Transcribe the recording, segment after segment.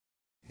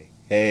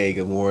Hey,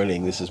 good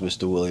morning. This is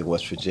Mr. Willie in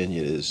West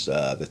Virginia. It is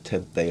the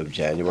 10th day of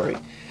January,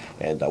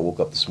 and I woke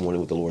up this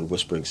morning with the Lord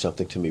whispering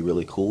something to me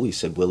really cool. He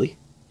said, Willie,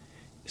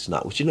 it's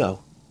not what you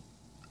know,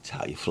 it's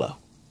how you flow.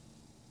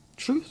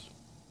 Truth.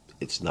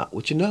 It's not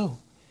what you know,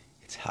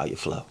 it's how you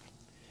flow.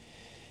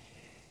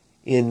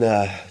 In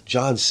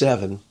John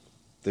 7,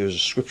 there's a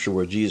scripture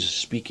where Jesus is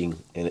speaking,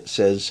 and it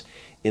says,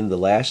 in the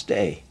last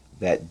day,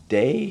 that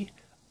day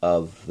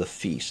of the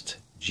feast,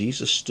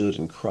 Jesus stood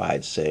and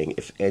cried, saying,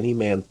 if any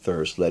man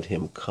thirst, let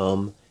him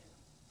come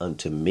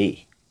unto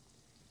me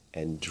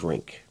and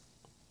drink.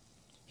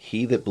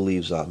 He that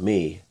believes on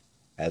me,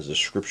 as the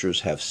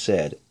scriptures have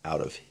said,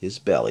 out of his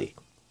belly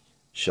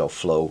shall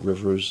flow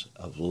rivers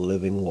of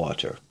living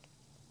water.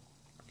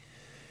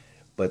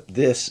 But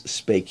this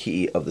spake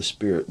he of the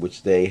Spirit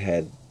which they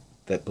had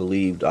that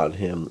believed on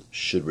him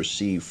should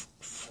receive,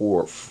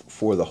 for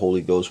the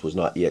Holy Ghost was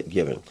not yet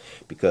given,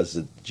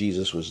 because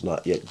Jesus was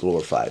not yet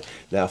glorified.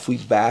 Now, if we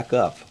back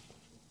up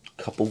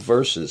a couple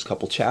verses,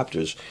 couple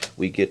chapters,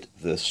 we get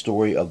the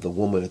story of the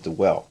woman at the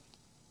well.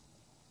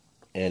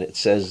 And it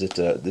says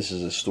that this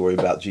is a story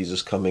about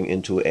Jesus coming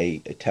into a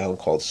town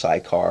called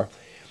Sychar,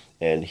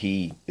 and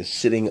he is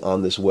sitting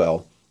on this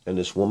well, and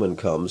this woman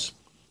comes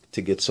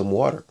to get some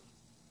water.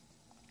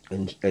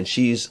 And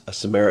she's a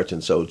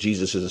Samaritan, so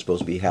Jesus isn't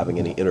supposed to be having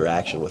any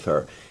interaction with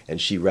her, and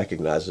she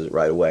recognizes it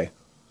right away.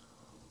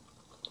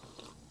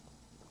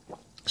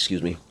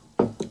 Excuse me.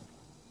 And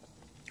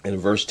in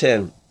verse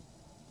 10,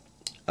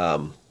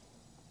 in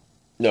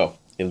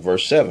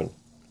verse 7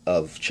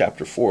 of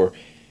chapter 4,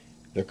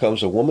 there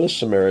comes a woman of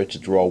Samaria to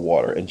draw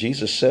water, and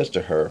Jesus says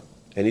to her,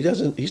 and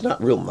he's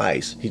not real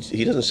nice.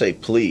 He doesn't say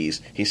please.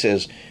 He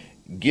says,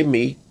 give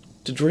me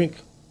to drink.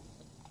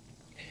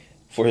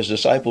 For his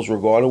disciples were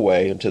gone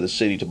away into the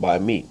city to buy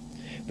meat.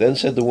 Then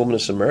said the woman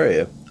of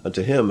Samaria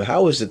unto him,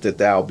 how is it that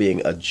thou,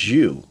 being a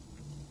Jew,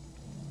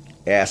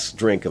 ask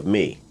drink of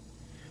me,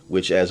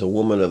 which is a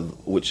woman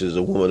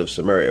of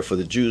Samaria? For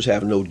the Jews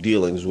have no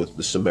dealings with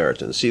the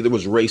Samaritans. See, there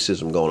was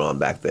racism going on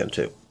back then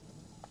too.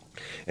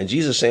 And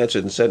Jesus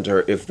answered and said to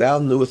her, if thou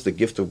knewest the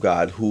gift of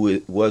God, who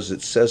it was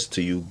that says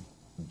to you,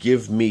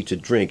 give me to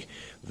drink,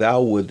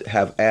 thou would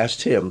have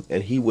asked him,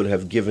 and he would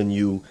have given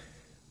you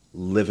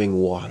living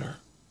water.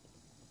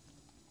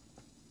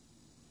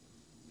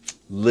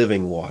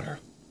 Living water.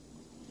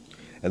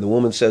 And the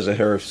woman says to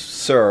her,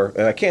 sir,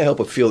 and I can't help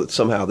but feel that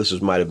somehow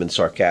might have been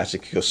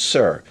sarcastic, because,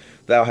 sir,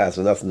 thou hast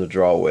nothing to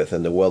draw with,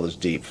 and the well is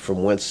deep.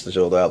 From whence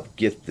shalt thou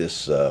get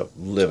this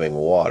living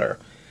water?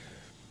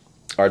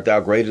 Art thou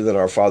greater than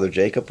our father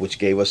Jacob, which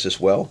gave us this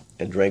well,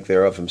 and drank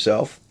thereof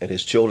himself, and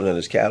his children, and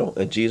his cattle?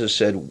 And Jesus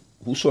said,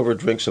 whosoever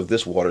drinks of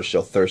this water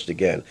shall thirst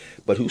again.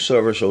 But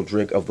whosoever shall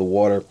drink of the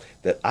water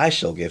that I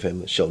shall give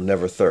him shall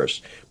never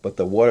thirst. But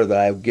the water that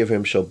I give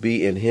him shall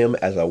be in him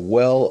as a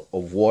well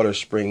of water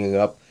springing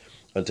up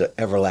unto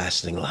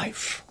everlasting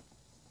life.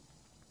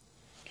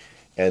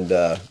 And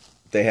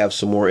they have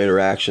some more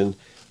interaction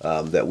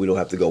that we don't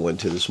have to go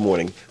into this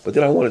morning. But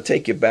then I want to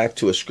take you back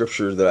to a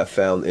scripture that I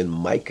found in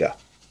Micah.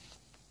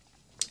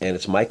 And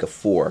it's Micah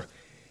 4.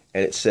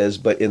 And it says,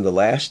 but in the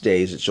last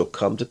days it shall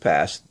come to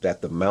pass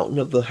that the mountain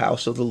of the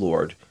house of the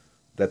Lord,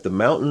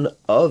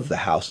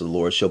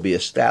 shall be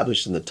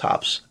established in the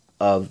tops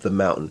of the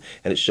mountain,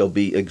 and it shall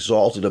be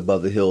exalted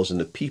above the hills, and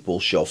the people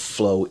shall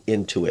flow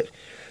into it.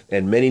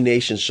 And many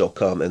nations shall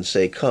come and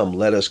say, come,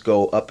 let us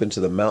go up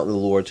into the mountain of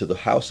the Lord, to the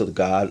house of the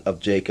God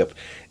of Jacob,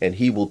 and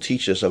he will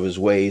teach us of his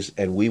ways,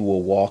 and we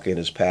will walk in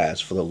his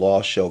paths. For the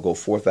law shall go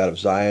forth out of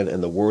Zion,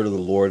 and the word of the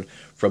Lord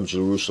from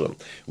Jerusalem.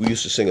 We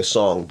used to sing a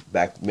song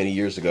back many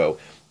years ago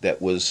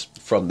that was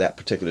from that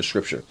particular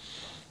scripture.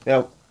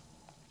 Now,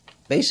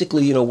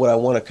 basically, what I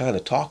want to kind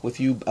of talk with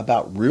you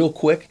about real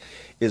quick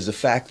is the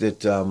fact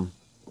that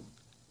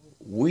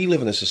we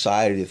live in a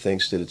society that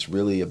thinks that it's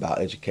really about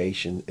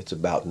education, it's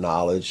about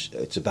knowledge,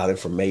 it's about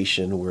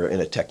information. We're in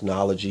a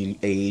technology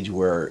age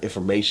where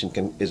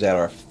information is at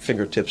our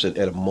fingertips at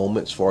a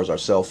moment, as far as our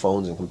cell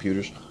phones and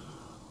computers.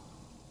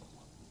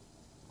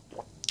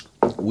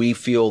 We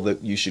feel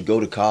that you should go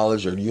to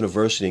college or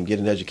university and get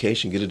an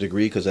education, get a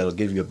degree, because that'll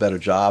give you a better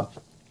job,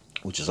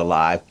 which is a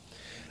lie.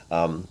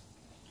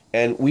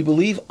 And we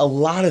believe a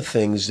lot of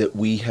things that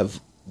we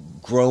have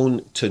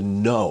grown to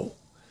know.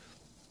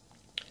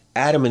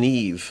 Adam and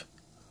Eve,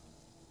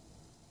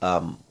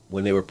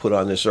 when they were put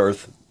on this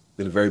earth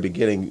in the very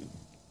beginning,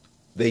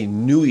 they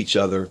knew each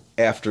other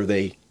after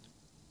they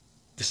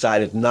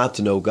decided not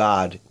to know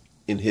God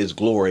in his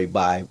glory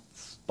by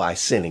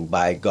sinning,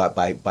 by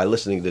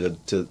listening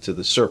to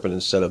the serpent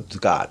instead of to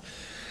God.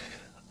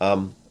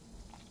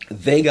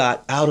 They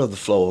got out of the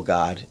flow of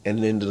God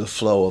and into the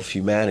flow of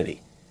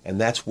humanity. And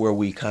that's where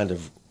we kind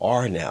of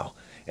are now.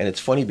 And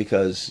it's funny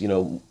because,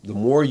 the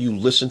more you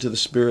listen to the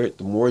Spirit,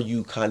 the more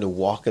you kind of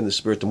walk in the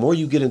Spirit, the more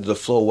you get into the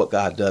flow of what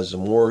God does, the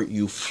more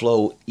you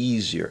flow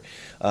easier.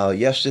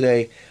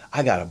 Yesterday,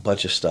 I got a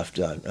bunch of stuff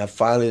done. I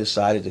finally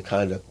decided to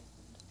kind of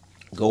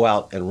go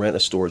out and rent a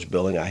storage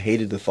building. I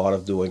hated the thought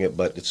of doing it,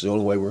 but it's the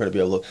only way we're going to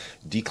be able to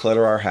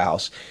declutter our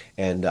house.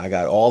 And I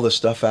got all the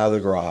stuff out of the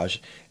garage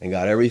and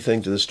got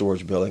everything to the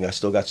storage building. I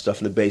still got stuff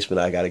in the basement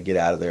I got to get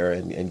out of there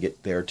and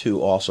get there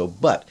too also.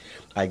 But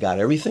I got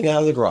everything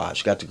out of the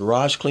garage, got the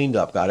garage cleaned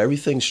up, got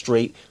everything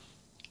straight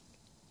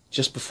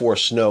just before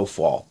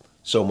snowfall.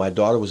 So my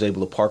daughter was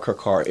able to park her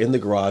car in the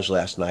garage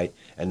last night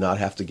and not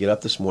have to get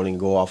up this morning and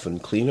go off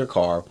and clean her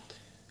car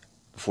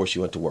before she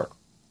went to work.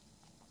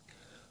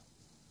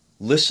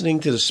 Listening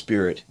to the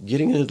Spirit,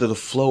 getting into the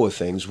flow of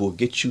things will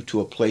get you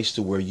to a place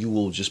to where you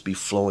will just be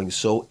flowing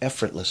so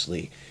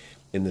effortlessly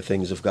in the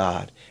things of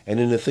God and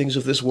in the things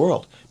of this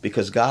world,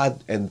 because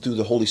God and through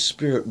the Holy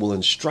Spirit will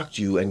instruct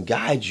you and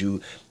guide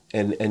you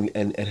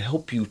and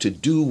help you to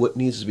do what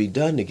needs to be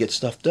done to get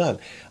stuff done.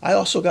 I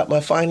also got my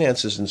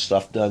finances and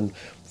stuff done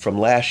from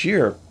last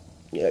year.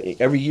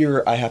 Every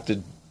year I have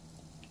to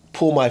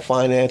pull my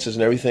finances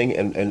and everything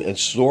and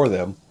store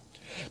them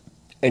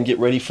and get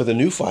ready for the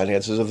new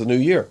finances of the new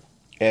year.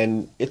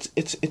 And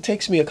it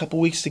takes me a couple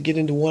weeks to get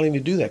into wanting to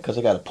do that, because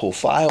I got to pull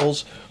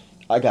files,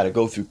 I got to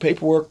go through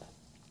paperwork,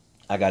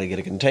 I got to get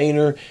a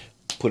container,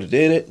 put it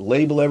in it,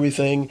 label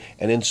everything,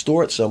 and then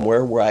store it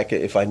somewhere where I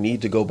can, if I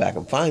need to go back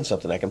and find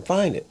something, I can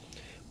find it.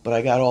 But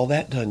I got all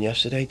that done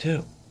yesterday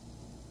too.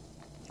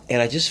 And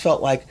I just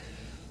felt like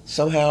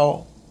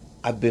somehow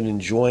I've been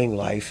enjoying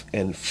life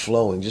and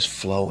flowing, just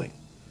flowing.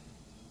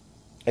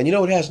 And you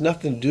know, it has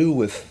nothing to do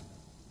with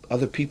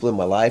other people in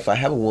my life. I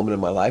have a woman in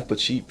my life, but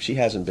she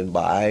hasn't been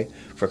by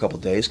for a couple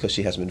of days because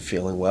she hasn't been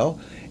feeling well.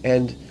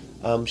 And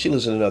she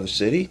lives in another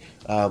city.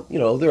 You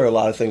know, there are a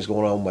lot of things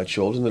going on with my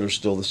children that are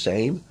still the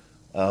same.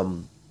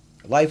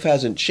 Life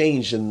hasn't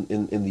changed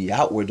in the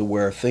outward to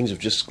where things have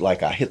just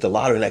like I hit the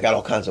lottery and I got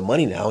all kinds of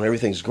money now and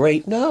everything's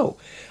great. No,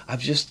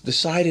 I've just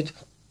decided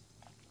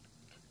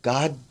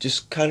God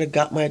just kind of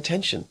got my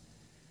attention.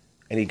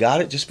 And he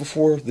got it just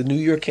before the new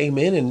year came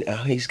in,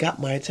 and he's got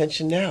my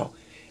attention now.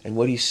 And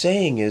what he's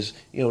saying is,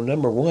 you know,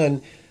 number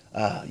one,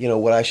 you know,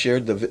 what I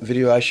shared, the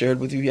video I shared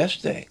with you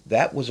yesterday,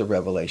 that was a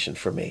revelation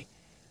for me.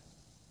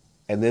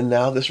 And then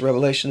now this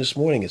revelation this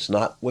morning, it's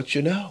not what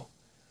you know,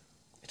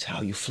 it's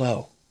how you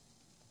flow.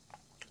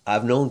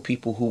 I've known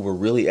people who were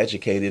really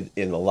educated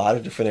in a lot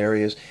of different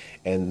areas,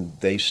 and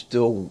they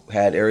still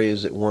had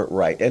areas that weren't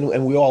right.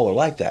 And we all are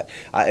like that.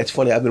 It's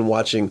funny, I've been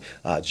watching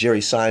Jerry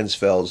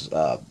Seinfeld's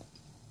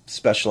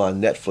special on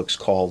Netflix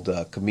called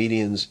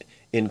Comedians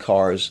in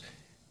Cars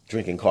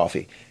Drinking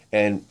Coffee.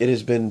 And it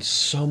has been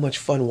so much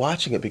fun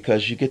watching it,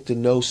 because you get to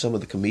know some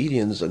of the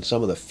comedians and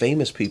some of the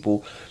famous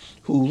people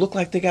who look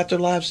like they got their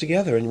lives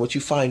together. And what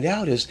you find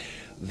out is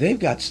they've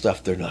got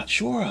stuff they're not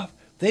sure of.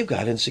 They've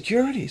got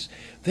insecurities.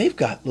 They've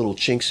got little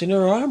chinks in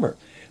their armor.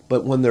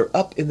 But when they're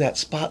up in that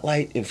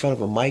spotlight in front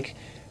of a mic,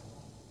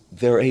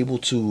 they're able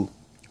to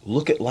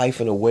look at life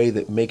in a way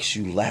that makes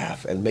you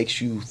laugh and makes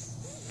you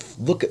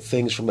look at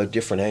things from a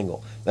different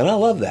angle. And I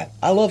love that.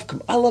 I love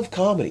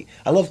comedy.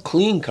 I love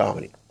clean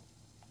comedy.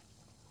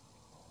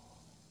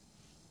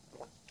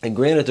 And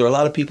granted, there are a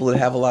lot of people that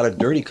have a lot of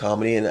dirty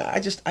comedy, and I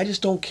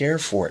just don't care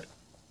for it.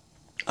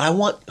 I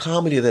want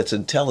comedy that's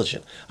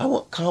intelligent. I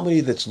want comedy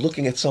that's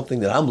looking at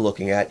something that I'm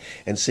looking at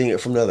and seeing it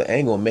from another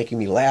angle and making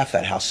me laugh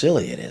at how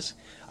silly it is.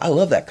 I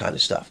love that kind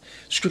of stuff.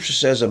 Scripture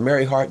says a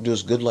merry heart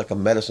does good like a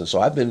medicine.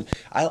 So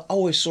I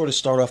always sort of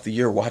start off the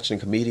year watching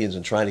comedians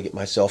and trying to get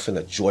myself in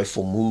a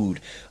joyful mood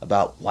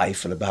about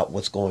life and about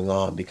what's going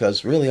on,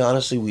 because really,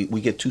 honestly,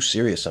 we get too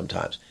serious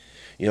sometimes.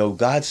 You know,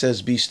 God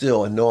says, be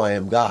still and know I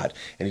am God.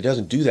 And he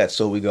doesn't do that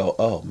so we go,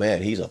 oh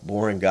man, he's a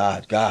boring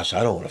God. Gosh,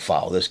 I don't want to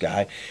follow this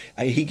guy.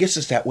 He gets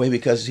us that way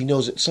because he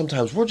knows that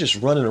sometimes we're just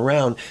running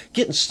around,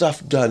 getting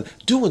stuff done,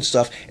 doing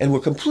stuff, and we're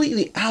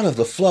completely out of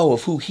the flow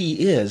of who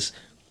he is.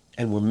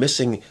 And we're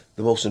missing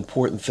the most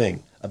important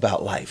thing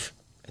about life,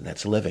 and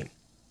that's living.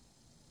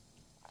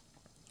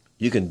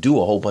 You can do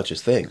a whole bunch of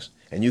things,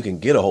 and you can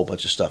get a whole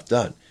bunch of stuff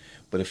done.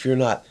 But if you're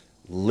not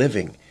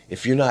living,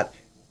 if you're not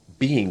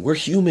being, we're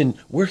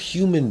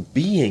human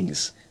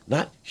beings,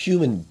 not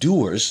human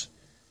doers.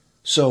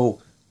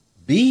 So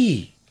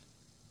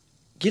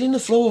get in the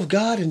flow of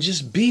God and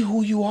just be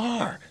who you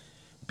are.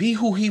 Be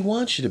who he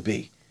wants you to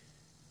be.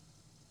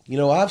 You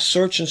know, I've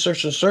searched and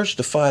searched and searched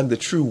to find the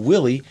true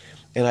Willie,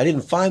 and I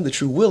didn't find the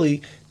true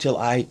Willie till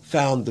I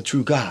found the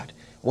true God.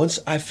 Once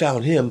I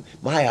found him,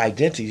 my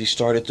identity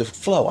started to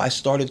flow. I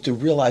started to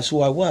realize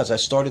who I was. I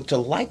started to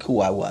like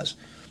who I was.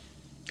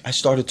 I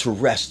started to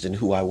rest in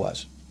who I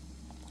was.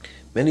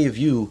 Many of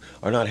you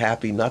are not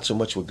happy, not so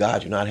much with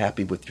God, you're not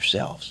happy with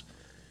yourselves.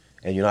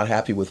 And you're not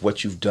happy with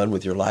what you've done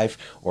with your life,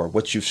 or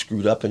what you've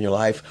screwed up in your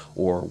life,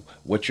 or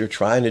what you're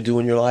trying to do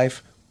in your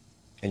life,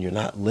 and you're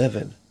not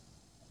living.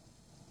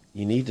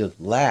 You need to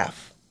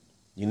laugh.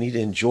 You need to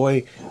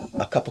enjoy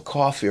a cup of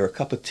coffee or a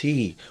cup of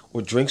tea,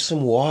 or drink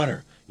some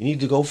water. You need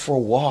to go for a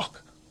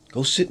walk.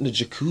 Go sit in the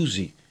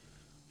jacuzzi.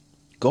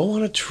 Go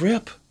on a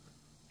trip.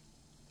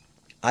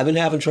 I've been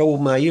having trouble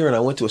with my ear, and I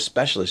went to a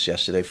specialist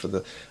yesterday for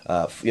the,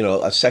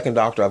 a second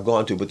doctor I've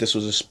gone to, but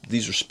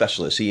these are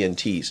specialists,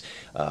 ENTs,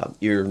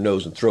 ear,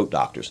 nose, and throat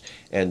doctors,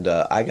 and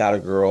I got a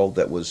girl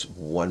that was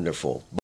wonderful.